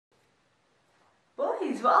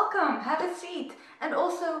guys, welcome, have a seat. And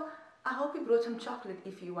also, I hope you brought some chocolate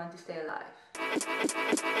if you want to stay alive.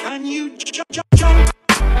 Can you jump?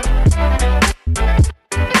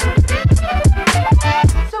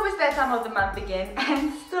 So it's that time of the month again,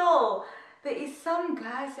 and still, there is some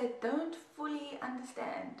guys that don't fully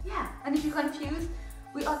understand. Yeah, and if you're confused,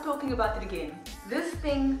 we are talking about it again. This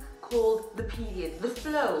thing called the period, the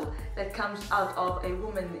flow that comes out of a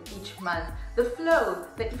woman each month, the flow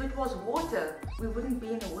that if it was water, we wouldn't be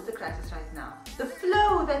in a water crisis right now. The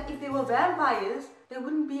flow that if there were vampires, they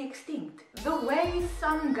wouldn't be extinct. The way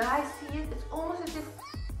some guys see it, it's almost as if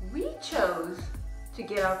we chose to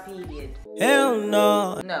get our period. Hell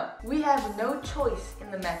no. No, we have no choice in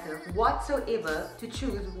the matter whatsoever to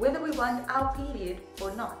choose whether we want our period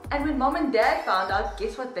or not. And when mom and dad found out,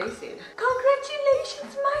 guess what they said?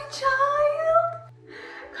 Congratulations, my child!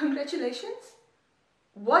 Congratulations?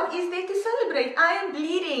 What is there to celebrate? I am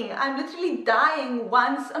bleeding. I'm literally dying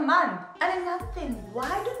once a month. And another thing,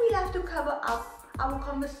 why do we have to cover up our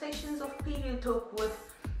conversations of period talk with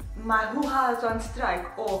my hoo-ha's on strike,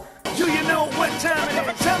 or do you know what time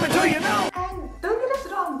it is? Tell me, do you know? And don't get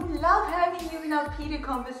us wrong, we love having you in our period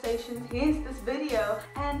conversations, hence this video.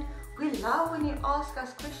 And we love when you ask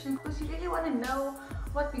us questions because you really want to know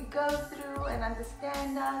what we go through and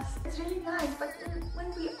understand us. It's really nice, but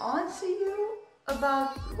when we answer you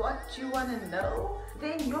about what you want to know,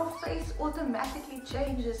 then your face automatically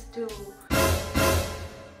changes to,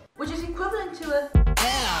 which is equivalent to a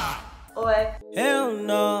or hell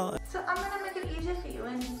no. So I'm gonna make it easier for you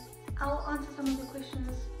and I'll answer some of the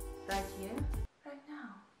questions right here, right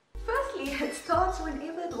now. Firstly, it starts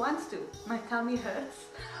whenever it wants to. My tummy hurts,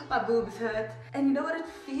 my boobs hurt, and you know what it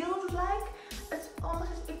feels like? It's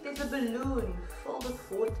almost as if there's a balloon filled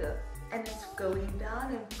with water and it's going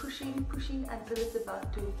down and pushing until it's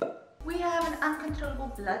about to. We have an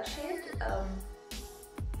uncontrollable bloodshed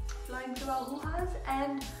flowing through our hoo-ha's,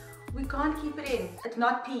 and we can't keep it in. It's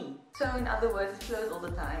not pee. So in other words, it flows all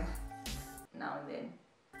the time. Now and then.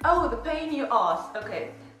 Oh, the pain you ask.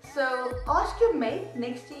 Okay. So ask your mate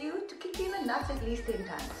next to you to kick you in the nuts at least 10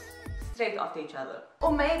 times. Straight after each other.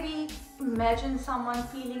 Or maybe imagine someone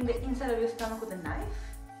peeling the inside of your stomach with a knife.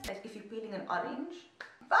 As if you're peeling an orange.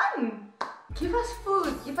 Fun! Give us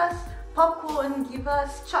food. Give us popcorn. Give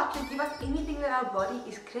us chocolate. Give us anything that our body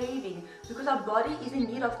is craving. Because our body is in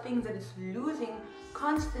need of things that it's losing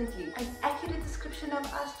constantly. An accurate description of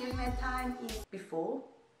us during that time is before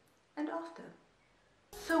and after.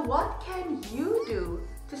 So what can you do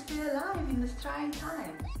to stay alive in this trying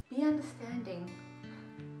time? Be understanding.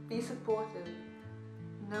 Be supportive.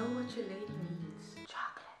 Know what your lady needs.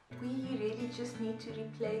 Chocolate. We really just need to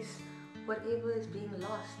replace whatever is being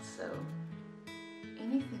lost, so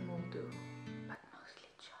anything will do, but mostly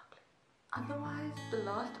chocolate. Otherwise, the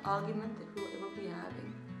last argument that we'll ever be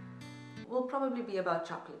having will probably be about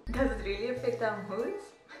chocolate. Does it really affect our moods?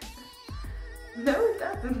 No, it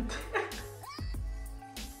doesn't.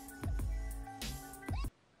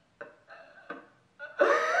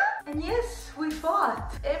 And yes, we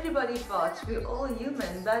fart. Everybody farts. We're all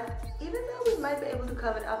human. But even though we might be able to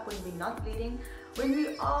cover it up when we're not bleeding, when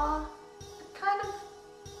we are, it kind of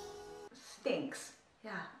stinks.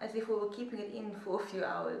 Yeah, as if we were keeping it in for a few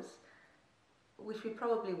hours, which we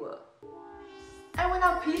probably were. And when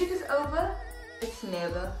our period is over, it's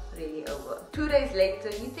never really over. 2 days later,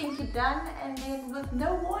 you think you're done, and then with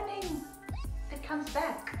no warning, it comes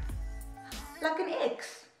back. Like an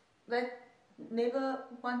ex that never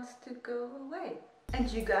wants to go away.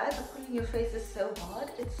 And you guys are pulling your faces so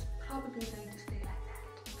hard, it's probably going to stay like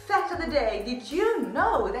that. Fact of the day, did you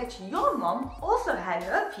know that your mom also had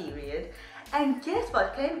her period? And guess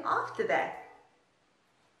what came after that?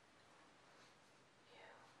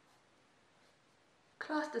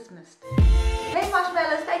 Class dismissed. Hey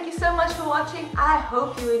marshmallows, thank you so much for watching. I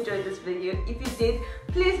hope you enjoyed this video. If you did,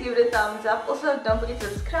 please give it a thumbs up. Also, don't forget to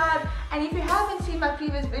subscribe. And if you haven't seen my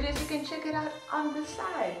previous videos, you can check it out on the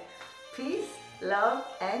side. Peace, love,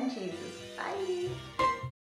 and Jesus. Bye.